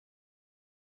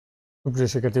প্রিয়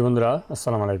শিক্ষার্থী বন্ধুরা,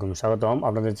 আসসালামু আলাইকুম। স্বাগতম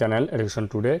আপনাদের চ্যানেল এডুকেশন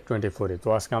টুডে 24-এ। তো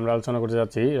আজকে আমরা আলোচনা করতে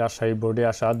যাচ্ছি রাজশাহী বোর্ডে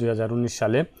আসা 2019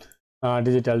 সালে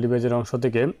ডিজিটাল ডিভাইসের অংশ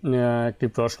থেকে একটি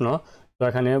প্রশ্ন। তো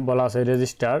এখানে বলা আছে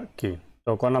রেজিস্টার কি।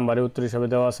 তো ক নম্বরে উত্তর হিসাবে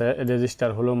দেওয়া আছে রেজিস্টার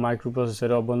হলো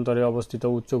মাইক্রোপ্রসেসরের অভ্যন্তরে অবস্থিত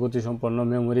উচ্চ গতিসম্পন্ন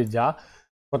মেমোরি যা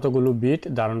কতগুলো বিট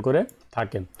ধারণ করে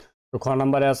থাকে। তো খ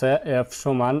নম্বরে আছে এফ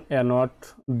সমান এ not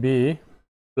be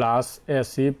plus A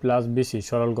C plus BC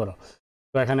সরল করো।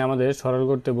 তো এখানে আমাদের সরল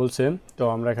করতে বলছে, তো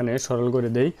আমরা এখানে সরল করে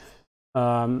দেই।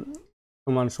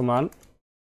 সমান সমান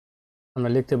আমরা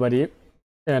লিখতে পারি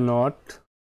এ not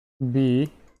be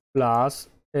plus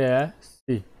A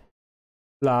C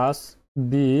plus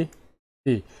B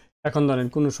C. এখন ধরেন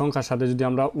কোনো সংখ্যার সাথে যদি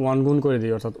আমরা 1 গুণ করে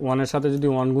দিই, অর্থাৎ 1-এর সাথে যদি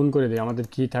 1 গুণ করে দিই, আমাদের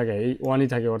কি থাকে? এই 1ই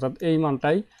থাকে, অর্থাৎ এই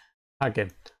মানটাই থাকে।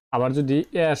 আবার যদি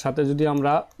এর সাথে যদি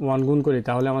আমরা 1 গুণ করি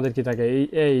তাহলে আমাদের কি থাকে?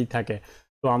 এই থাকে।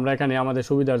 তো আমরা এখানে আমাদের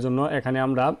সুবিধার জন্য এখানে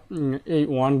আমরা এই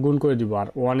 1 গুণ করে দিব। আর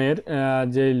 1-এর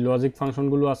যে লজিক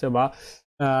ফাংশনগুলো আছে বা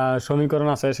সমীকরণ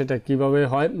আছে সেটা কিভাবে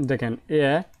হয় দেখেন, এ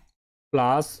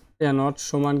প্লাস এ নট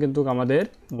সমান কিন্তু আমাদের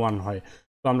 1 হয়।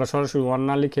 তো আমরা সরাসরি 1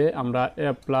 না লিখে আমরা এ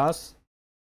প্লাস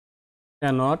এ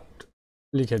নট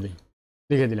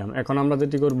লিখে দিলাম। এখন আমরা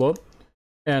যেটি করব,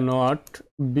 এ not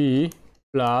be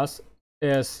plus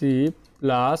A C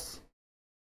plus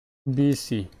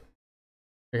BC.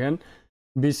 দেখেন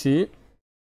বিসি,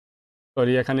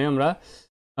 সরি এখানে আমরা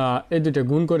এই দুইটা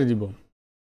গুণ করে দিব,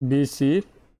 বিসি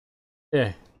এ।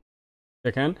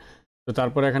 দেখেন, তো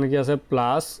তারপর এখানে কি আছে?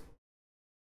 Plus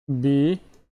B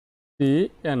C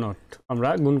A not আমরা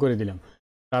গুণ করে দিলাম।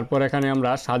 তারপর এখানে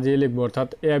আমরা সাজিয়ে লিখব, অর্থাৎ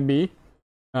A B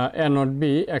A not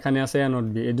be, এখানে আছে এ নট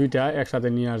বি, এই দুইটা একসাথে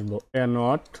নিয়ে আসবো। এ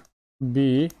নট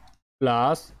বি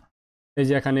প্লাস, এই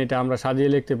যে এখানে এটা আমরা সাজিয়ে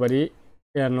লিখতে পারি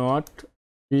এ নট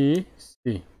বি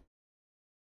সি,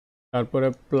 তারপরে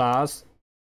প্লাস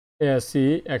এ সি,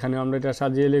 এখানে আমরা এটা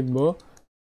সাজিয়ে লিখব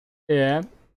এ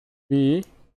বি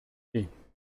সি।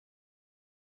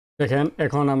 দেখেন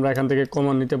এখন আমরা এখান থেকে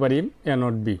কমন নিতে পারি এ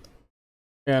not be.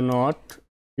 A not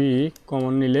be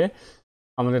common নিলে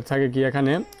আমাদের থাকে কি?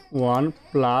 এখানে 1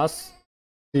 প্লাস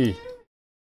সি,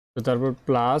 তো তারপর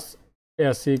প্লাস এ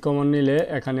সি কমন নিলে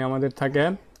এখানে আমাদের থাকে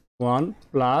 1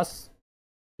 প্লাস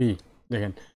বি।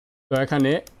 দেখেন, তো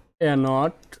এখানে এ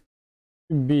নট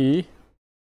বি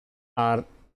আর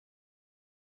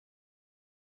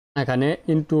এখানে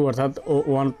ইন্টু, অর্থাৎ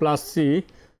 1 প্লাস সি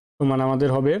সমান আমাদের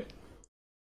হবে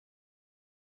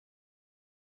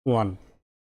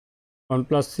 1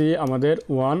 প্লাস সি আমাদের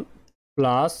 1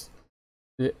 প্লাস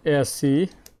এ সি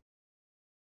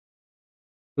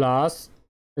প্লাস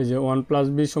এই যে 1 প্লাস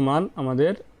বি সমান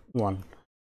আমাদের 1।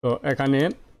 তো এখানে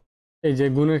এই যে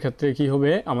গুণের ক্ষেত্রে কি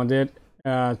হবে? আমাদের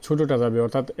ছোটোটা যাবে,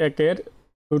 অর্থাৎ একের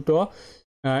ছোটো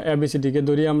এবিসিডিকে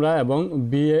ধরি আমরা, এবং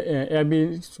বি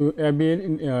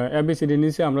এবিসিডির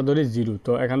নিচে আমরা ধরি 0।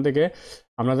 তো এখান থেকে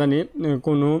আমরা জানি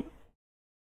কোনো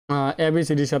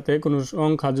এবিসিডির সাথে কোনো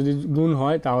সংখ্যা যদি গুণ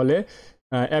হয় তাহলে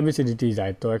এবিসিডিটি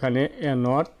যায়। তো এখানে এ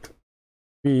নট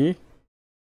বি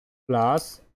প্লাস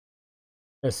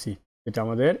এসি, এটা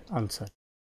আমাদের আনসার।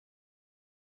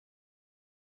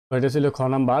 তো এটা ছিল খ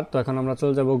নাম্বার। তো এখন আমরা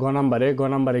চলে যাব গ নাম্বারে। গ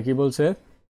নাম্বারে কি বলছে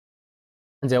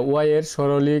যে ওয়াই এর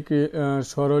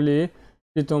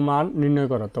সরলীকৃত মান নির্ণয়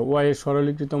করা। তো ওয়াই এর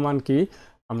সরলীকৃত মান কি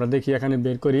আমরা দেখি, এখানে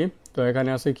বের করি। তো এখানে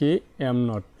আছে কি? এম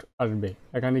নট আসবে,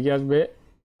 এখানে কি আসবে?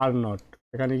 আর নট,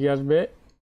 এখানে কি আসবে?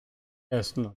 S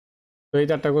not. তো এই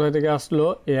চারটা কোথা থেকে আসলো?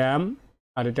 এম,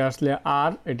 আর এটা আসলে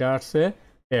আর, এটা আসছে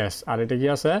এস, আর এটা কি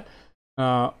আছে?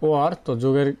 ও আর। তো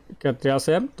যোগের ক্ষেত্রে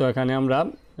আছে, তো এখানে আমরা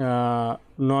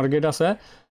নর গেট আছে।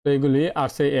 তো এইগুলি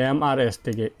আসছে এম আর এস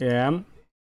থেকে। এম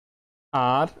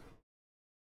আর,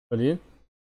 সরি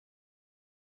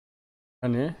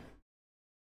এখানে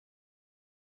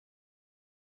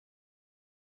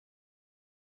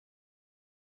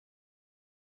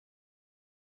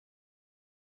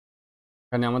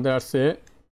এখানে আমাদের আসছে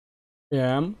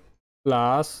এম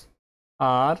প্লাস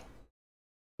আর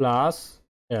প্লাস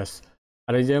এস,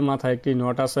 আর এই যে মাথায় একটি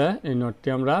নট আছে, এই নটটি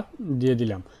আমরা দিয়ে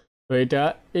দিলাম। তো এটা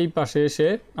এই পাশে এসে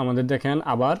আমাদের দেখেন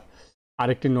আবার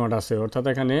আরেকটি নট আছে, অর্থাৎ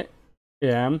এখানে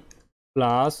এম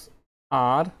প্লাস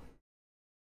আর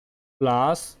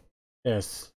প্লাস এস।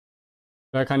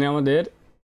 তো এখানে আমাদের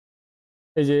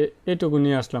এই যে এইটুকু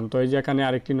নিয়ে আসলাম। তো এই যে এখানে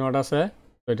আরেকটি নট আছে,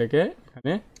 তো এটাকে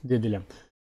এখানে দিয়ে দিলাম।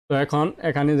 তো এখন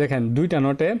এখানে দেখেন দুইটা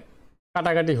নোটে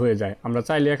কাটাকাটি হয়ে যায়। আমরা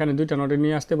চাইলে এখানে দুইটা নোটে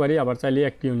নিয়ে আসতে পারি, আবার চাইলে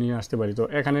একটিও নিয়ে আসতে পারি। তো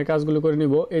এখানের কাজগুলো করে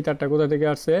নিব। এই চারটা কোথা থেকে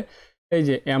আসছে? এই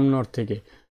যে এম নট থেকে।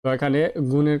 তো এখানে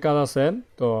গুণের কাজ আছে,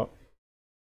 তো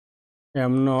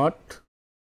এম নট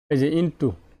এই যে into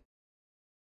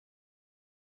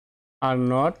are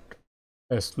not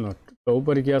S not. তো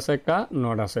উপরে কি আছে, একটা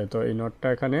নট আছে, তো এই নটটা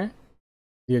এখানে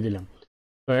দিয়ে দিলাম।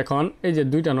 তো এখন এই যে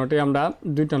দুইটা নটে আমরা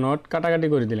দুইটা নট কাটাকাটি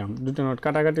করে দিলাম। দুইটা নট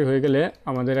কাটাকাটি হয়ে গেলে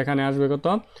আমাদের এখানে আসবে কত,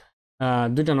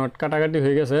 দুইটা নট কাটাকাটি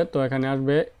হয়ে গেছে, তো এখানে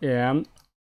আসবে এম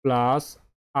প্লাস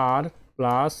আর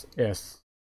প্লাস এস,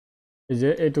 এই যে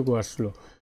এইটুকু আসলো।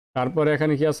 তারপরে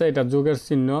এখানে কি আছে, এটা যোগের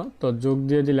চিহ্ন, তো যোগ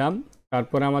দিয়ে দিলাম।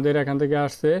 তারপরে আমাদের এখান থেকে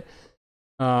আসছে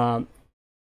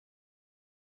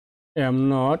am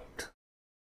not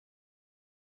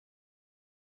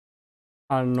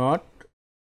are not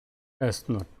S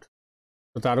not.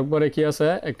 তো তার উপরে কি আছে,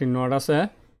 একটি নট আছে,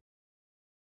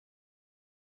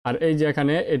 আর এই যে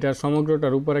এখানে এটার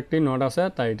সমগ্রটার উপর একটি নট আছে,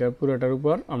 তাই এটার পুরোটার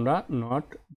উপর আমরা নট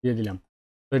দিয়ে দিলাম।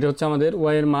 তো এটা হচ্ছে আমাদের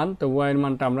ওয়াই এর মান। তো ওয়াই এর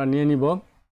মানটা আমরা নিয়ে নিব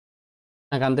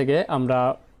এখান থেকে। আমরা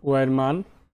ওয়াই এর মান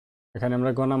এখানে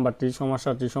আমরা গ নাম্বারটি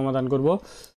সমস্যাটি সমাধান করব।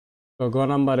 তো গ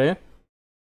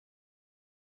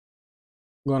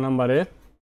নাম্বারে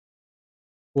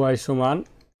ওয়াই সমান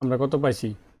আমরা কত পাইছি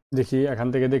দেখি, এখান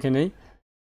থেকে দেখে নেই।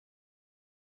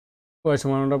 ওয়াই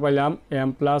সমান আমরা পাইলাম এম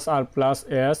প্লাস আর প্লাস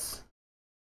এস,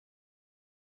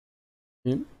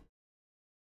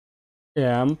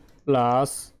 এম প্লাস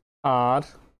আর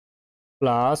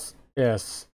প্লাস এস,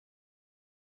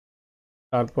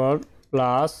 তারপর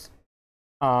প্লাস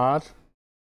আর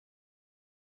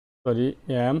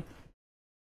এম,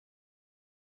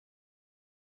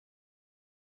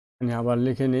 আবার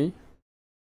লিখে নেই।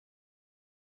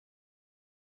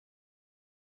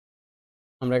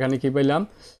 আমরা এখানে কি পাইলাম,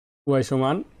 ওয়াই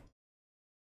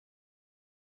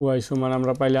সমান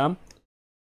আমরা পাইলাম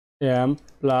এম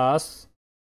প্লাস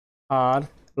আর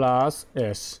প্লাস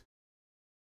এস,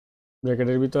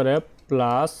 ব্র্যাকেটের ভিতরে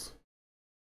plus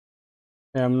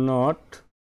am not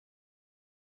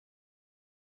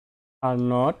are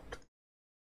not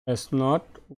S not,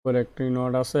 উপরে একটি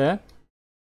নট আছে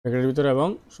ব্র্যাকেটের ভিতরে এবং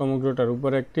সমগ্রটার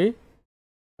উপরে একটি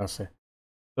আছে,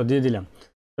 তো দিয়ে দিলাম।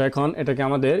 তো এখন এটাকে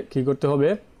আমাদের কি করতে হবে,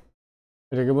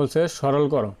 এটাকে বলছে সরল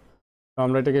করো। তো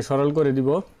আমরা এটাকে সরল করে দিব।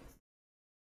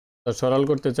 তো সরল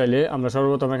করতে চাইলে আমরা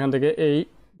সর্বপ্রথম এখান থেকে এই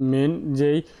মেন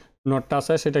যেই নটটা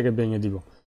আছে সেটাকে ভেঙে দিব।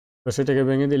 তো সেটাকে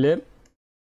ভেঙে দিলে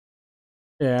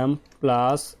এম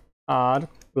প্লাস আর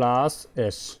প্লাস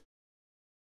এস,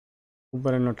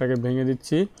 উপরের নটটাকে ভেঙে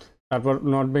দিচ্ছি। তারপর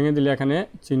নট ভেঙে দিলে এখানে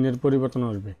চিহ্নের পরিবর্তন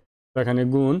আসবে, তো এখানে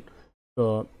গুণ, তো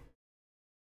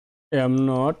am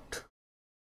not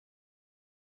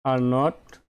are not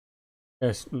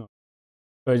S not.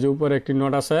 তো এই যে উপরে একটি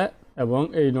নট আছে এবং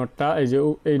এই নটটা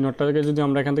এই নটটাকে যদি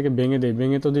আমরা এখান থেকে ভেঙে দিই,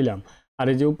 ভেঙে তো দিলাম, আর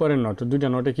এই যে উপরের নট, দুইটা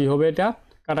নটে কি হবে, এটা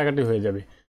কাটাকাটি হয়ে যাবে।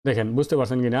 দেখেন বুঝতে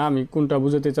পারছেন কিনা আমি কোনটা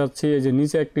বুঝাতে চাচ্ছি। এই যে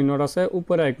নিচে একটি নট আছে,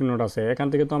 উপরে একটি নট আছে, এখান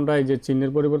থেকে তো আমরা এই যে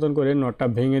চিহ্নের পরিবর্তন করে নটটা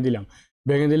ভেঙে দিলাম।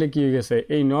 ভেঙে দিলে কি হয়ে গেছে,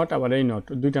 এই নট আবার এই নট,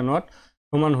 দুইটা নট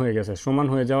সমান হয়ে গেছে। সমান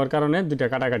হয়ে যাওয়ার কারণে দুইটা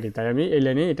কাটাকাটি, তাই আমি এই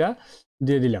লাইনে এটা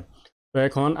দিয়ে দিলাম। তো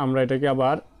এখন আমরা এটাকে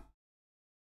আবার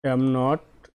am not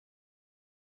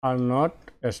are not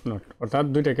S not, অর্থাৎ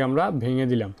দুইটাকে আমরা ভেঙে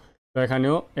দিলাম। তো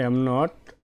এখানেও am not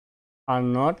are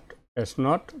not S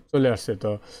not চলে আসছে।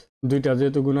 তো দুইটা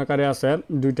যেহেতু গুণাকারে আছে,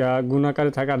 দুইটা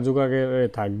গুণাকারে থাক আর যোগাকারে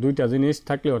থাক, দুইটা জিনিস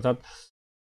থাকলে অর্থাৎ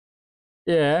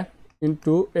এ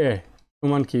ইন্টু এ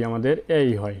সমান কি আমাদের এই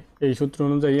হয়। এই সূত্র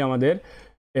অনুযায়ী আমাদের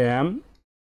এম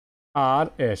আর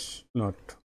এস নট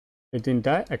এই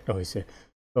তিনটা একটা হয়েছে।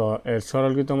 তো এর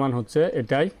সরলকৃত মান হচ্ছে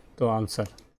এটাই। তো আনসার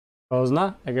সহজ না,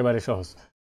 একেবারে সহজ।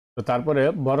 তো তারপরে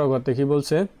বড় গতে কি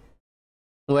বলছে,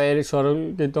 ওয়াই এর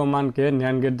সরলকৃত মানকে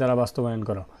ন্যান্ড গেট দ্বারা বাস্তবায়ন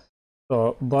করো। তো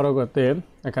বড় গতে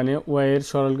এখানে ওয়াই এর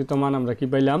সরলকৃত মান আমরা কি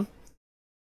পাইলাম,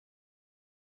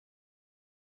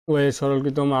 ওয়াই এর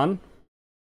সরলকৃত মান,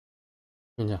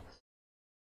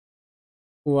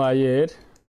 ওয়াই এর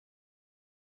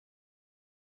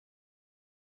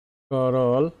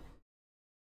সরলকৃত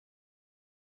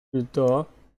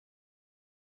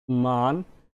মান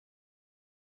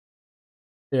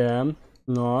am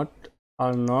not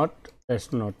are not S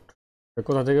not,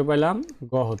 কোথা থেকে পাইলাম,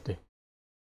 গ হতে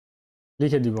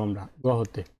লিখে দিব আমরা, গ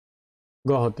হতে।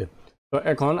 তো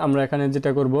এখন আমরা এখানে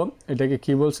যেটা করব, এটাকে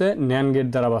কি বলছে, ন্যান্ড গেট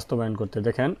দ্বারা বাস্তবায়ন করতে।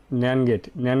 দেখেন ন্যান্ড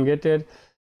গেটের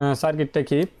সার্কিটটা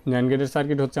কি, ন্যান্ড গেটের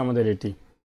সার্কিট হচ্ছে আমাদের এটি,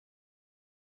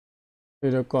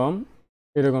 এরকম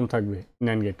থাকবে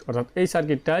ন্যান্ড গেট, অর্থাৎ এই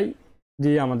সার্কিটটাই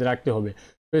দিয়ে আমাদের আঁকতে হবে।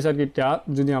 তো এই সার্কিটটা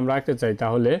যদি আমরা আঁকতে চাই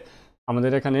তাহলে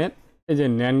আমাদের এখানে এই যে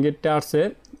ন্যান্ড গেটটা আসছে,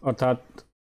 অর্থাৎ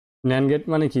ন্যান্ড গেট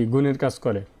মানে কি, গুণের কাজ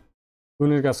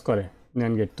করে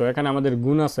ন্যান্ড গেট। তো এখানে আমাদের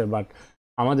গুণ আছে, বাট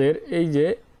আমাদের এই যে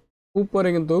উপরে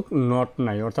কিন্তু নট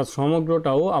নাই, অর্থাৎ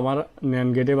সমগ্রটাও আমার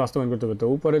ন্যান্ড গেটে বাস্তবায়ন করতে হবে। তো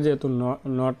উপরে যেহেতু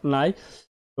নট নাই,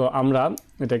 তো আমরা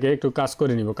এটাকে একটু কাজ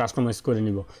করে নিব, কাস্টমাইজ করে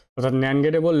নিব। অর্থাৎ ন্যান্ড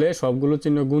গেটে বললে সবগুলো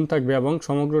চিহ্ন গুণ থাকবে এবং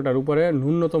সমগ্রটার উপরে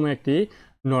ন্যূনতম একটি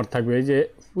নট থাকবে, এই যে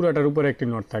পুরাটার উপরে একটি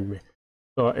নট থাকবে।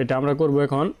 তো এটা আমরা করব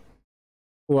এখন।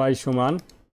 ওয়াই সমান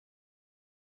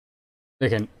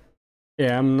দেখেন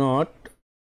am not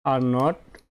are not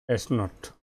S not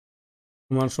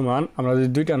সমান সমান আমরা যদি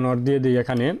দুইটা নট দিয়ে দিই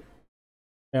এখানে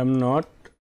am not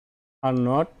are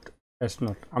not S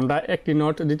not. আমরা একটি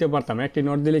নট দিতে পারতাম, একটি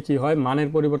নট দিলে কি হয় মানের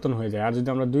পরিবর্তন হয়ে যায়। আর যদি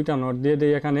আমরা দুইটা নট দিয়ে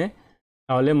দিই এখানে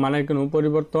তাহলে মানের কোনো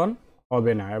পরিবর্তন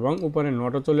হবে না এবং উপরে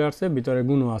নটও চলে আসছে, ভিতরে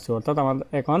গুণও আছে। অর্থাৎ আমরা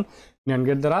এখন ন্যান্ড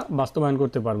গেট দ্বারা বাস্তবায়ন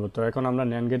করতে পারবো। তো এখন আমরা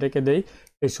ন্যান্ড গেটকে দেই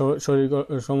এই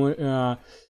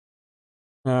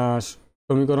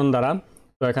সমীকরণ দ্বারা।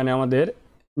 তো এখানে আমাদের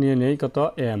নিয়ে নেই কত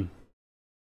এম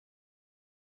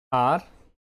আর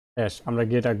এস, আমরা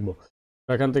গেট আঁকবো। তো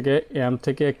এখান থেকে এম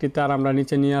থেকে একটি তার আমরা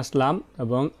নিচে নিয়ে আসলাম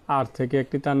এবং আর থেকে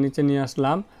একটি তার নিচে নিয়ে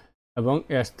আসলাম এবং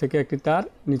এস থেকে একটি তার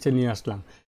নিচে নিয়ে আসলাম।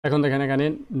 এখন দেখেন এখানে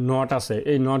নট আছে,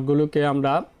 এই নটগুলোকে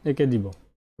আমরা এঁকে দিব,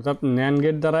 অর্থাৎ ন্যান্ড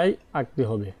গেট দ্বারাই আঁকতে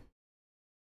হবে।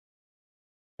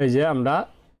 এই যে আমরা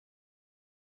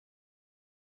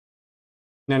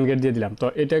ন্যান্ড গেট দিয়ে দিলাম। তো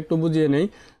এটা একটু বুঝিয়ে নেই।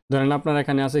 ধরেন আপনার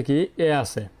এখানে আছে কি এ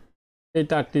আছে, এই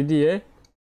তারটি দিয়ে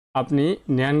আপনি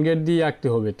ন্যান্ড গেট দিয়ে আঁকতে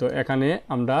হবে। তো এখানে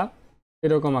আমরা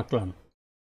এরকম আঁকলাম,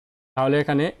 তাহলে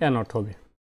এখানে এ নট হবে।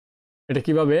 এটা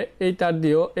কিভাবে, এই তার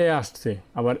দিয়েও এ আসছে,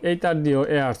 আবার এই তার দিয়েও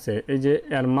এ আসছে, এই যে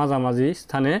এর মাঝামাঝি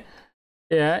স্থানে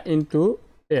এ ইন্টু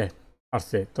এ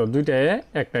আসছে। তো দুইটা এ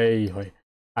একটা এই হয়,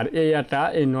 আর এই এটা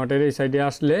এই নটের এই সাইডে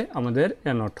আসলে আমাদের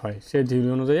এ নট হয়। সেই থিওরি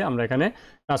অনুযায়ী আমরা এখানে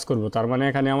কাজ করব। তার মানে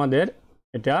এখানে আমাদের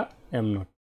এটা এম নট।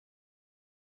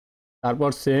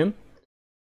 তারপর সেম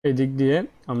এই দিক দিয়ে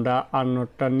আমরা আর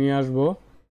নটটা নিয়ে আসব।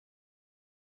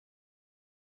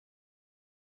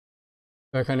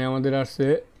 এখানে আমাদের আসছে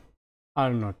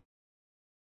আর নট।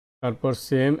 তারপর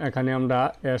সেম এখানে আমরা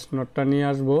এস নটটা নিয়ে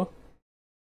আসব।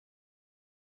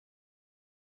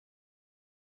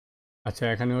 আচ্ছা,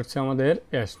 এখানে হচ্ছে আমাদের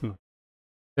এস নট।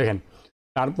 দেখেন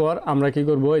তারপর আমরা কি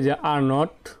করব, এই যে আর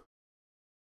নট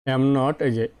এম নট,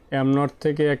 এই যে এম নট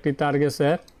থেকে একটি তার গেছে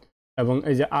এবং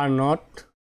এই যে আর নট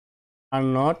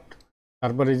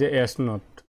তারপর এই যে এস নট,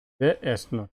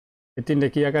 এই তিনটে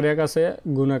কি আকারে আছে,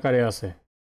 গুণ আকারে আছে।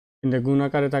 তিনটে গুণ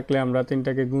আকারে থাকলে আমরা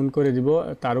তিনটাকে গুণ করে দিব।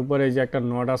 তার উপরে এই যে একটা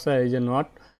নট আছে, এই যে নট,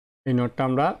 এই নটটা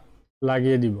আমরা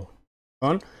লাগিয়ে দিব।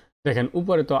 কারণ দেখেন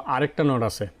উপরে তো আরেকটা নট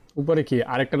আছে, উপরে কি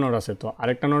আরেকটা নট আছে। তো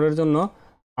আরেকটা নটের জন্য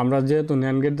আমরা যেহেতু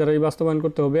ন্যান্ড গেট দ্বারাই বাস্তবায়ন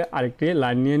করতে হবে, আরেকটি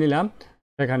লাইন নিয়ে নিলাম,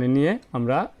 সেখানে নিয়ে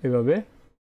আমরা এভাবে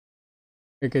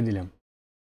এঁকে দিলাম।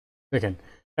 দেখেন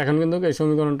এখন কিন্তু এই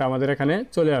সমীকরণটা আমাদের এখানে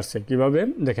চলে আসছে। কিভাবে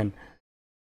দেখেন,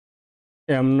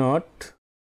 am not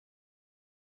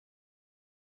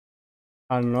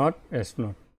are not S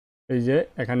not, এই যে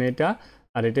এখানে এটা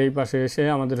আর এটা এই পাশে এসে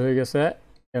আমাদের হয়ে গেছে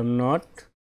am not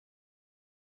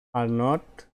are not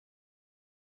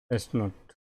S not.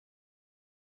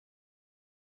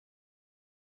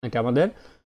 এটা আমাদের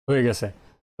হয়ে গেছে।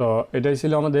 তো এটাই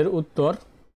ছিল আমাদের উত্তর।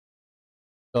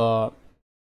 তো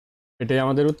এটাই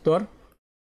আমাদের উত্তর।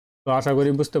 তো আশা করি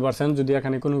বুঝতে পারছেন। যদি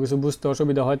এখানে কোনো কিছু বুঝতে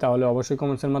অসুবিধা হয় তাহলে অবশ্যই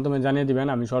কমেন্টসের মাধ্যমে জানিয়ে দিবেন,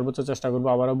 আমি সর্বোচ্চ চেষ্টা করবো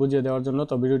আবারও বুঝিয়ে দেওয়ার জন্য।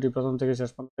 তো ভিডিওটি প্রথম থেকে শেষ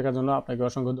পর্যন্ত দেখার জন্য আপনাকে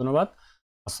অসংখ্য ধন্যবাদ।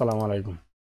 আসসালামু আলাইকুম।